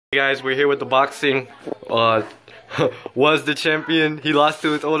Hey guys, we're here with the boxing. Was the champion. He lost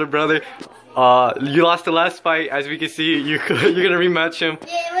to his older brother. You lost the last fight. As we can see, you're gonna rematch him.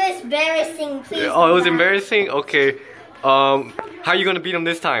 Yeah, it was embarrassing. Please. Oh, it was embarrassing. Okay. How are you gonna beat him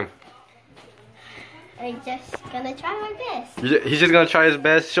this time? I'm just gonna try my best. He's just gonna try his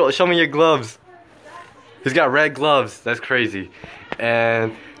best. Show me your gloves. He's got red gloves. That's crazy.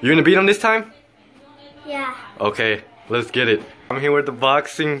 And you're gonna beat him this time? Yeah. Okay, let's get it. I'm here with the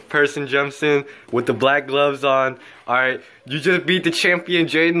boxing person jumps in with the black gloves on. Alright, you just beat the champion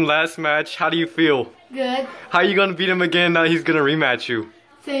Jaden last match. How do you feel? Good. How are you gonna beat him again now he's gonna rematch you?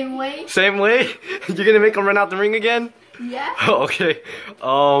 Same way. Same way? You're gonna make him run out the ring again? Yeah. Okay.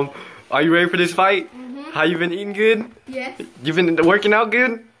 Are you ready for this fight? Mm-hmm. How you been eating good? Yes. You been working out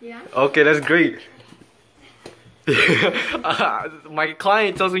good? Yeah. Okay, that's great. My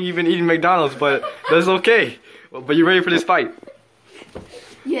client tells me you've been eating McDonald's, but that's okay. But you ready for this fight?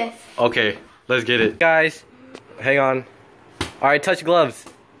 Yes. Okay, let's get it. Guys, hang on. Alright, touch gloves.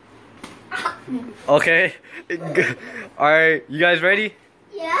 Okay. Alright, you guys ready?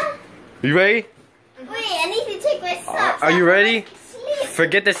 Yeah. You ready? Wait, I need to take my socks. Are you ready?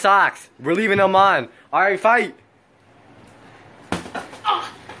 Forget the socks. We're leaving them on. Alright, fight.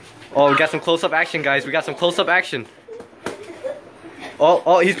 Oh, we got some close-up action, guys. We got some close-up action.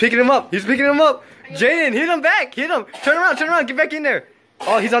 Oh, he's picking him up. He's picking him up. Jaden, hit him back. Hit him. Turn around. Get back in there.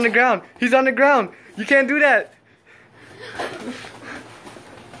 Oh, he's on the ground. He's on the ground. You can't do that.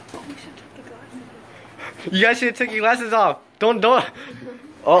 You guys should have took your glasses off. Don't.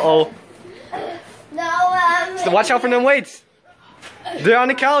 Uh-oh. No, So watch out for them weights. They're on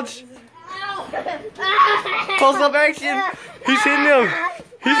the couch. Close-up action. He's hitting him.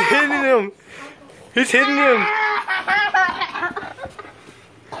 He's hitting him. He's hitting him.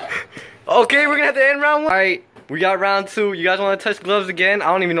 Okay, we're gonna have to end round one. Alright, we got round two. You guys wanna touch gloves again? I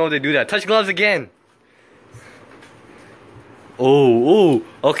don't even know if they do that. Touch gloves again. Oh,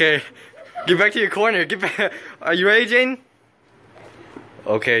 okay. Get back to your corner. Get back. Are you ready, Jane?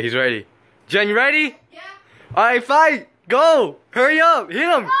 Okay, he's ready. Jen, you ready? Yeah. Alright, fight. Go. Hurry up. Hit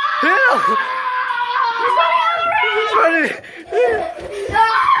him. Hit him. He's running.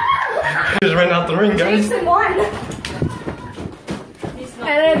 Just ran out the ring, guys. They're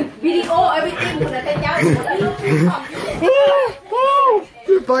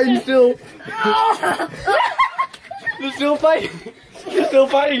fighting still. They're still fighting. They're still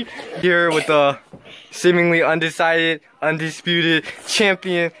fighting. Here with the seemingly undecided, undisputed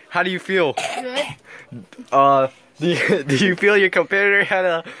champion. How do you feel? Good. Do you feel your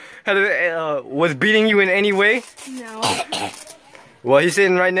competitor was beating you in any way? No. Well, he's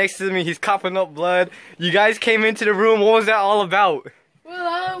sitting right next to me. He's coughing up blood. You guys came into the room. What was that all about?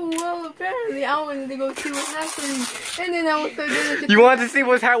 Well, apparently I wanted to go see what happened, and then I was so good. You wanted to see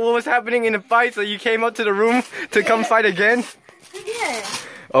what was happening in the fight, so you came up to the room to come fight again? Yeah.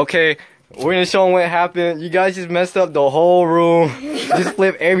 Okay, we're gonna show them what happened. You guys just messed up the whole room. Just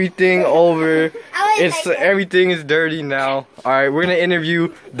flipped everything over. Everything is dirty now. Alright, we're gonna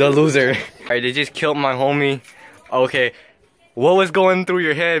interview the loser. Alright, they just killed my homie. Okay, what was going through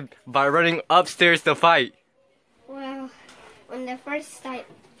your head by running upstairs to fight? Well, when the first fight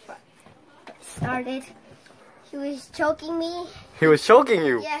started, he was choking me. He was choking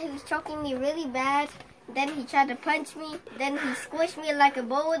you? Yeah, he was choking me really bad. Then he tried to punch me. Then he squished me like a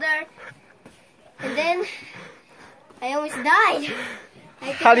boulder. And then I almost died.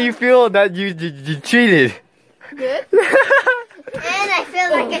 How do you feel that you cheated? Good. And I feel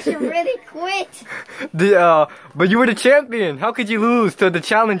like I should really quit. But you were the champion. How could you lose to the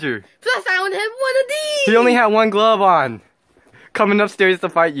challenger? Plus, I only had one of these. He only had one glove on. Coming upstairs to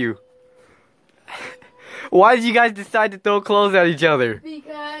fight you. Why did you guys decide to throw clothes at each other?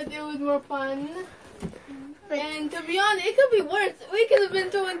 Because it was more fun. And to be honest, it could be worse. We could have been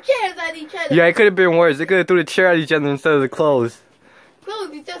throwing chairs at each other. Yeah, it could have been worse. They could have threw the chair at each other instead of the clothes.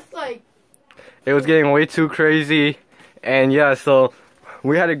 Clothes is just like... It was getting way too crazy. And yeah, so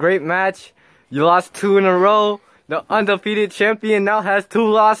we had a great match. You lost 2 in a row. The undefeated champion now has 2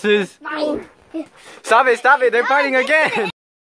 losses. Fine. Stop it. They're fighting again.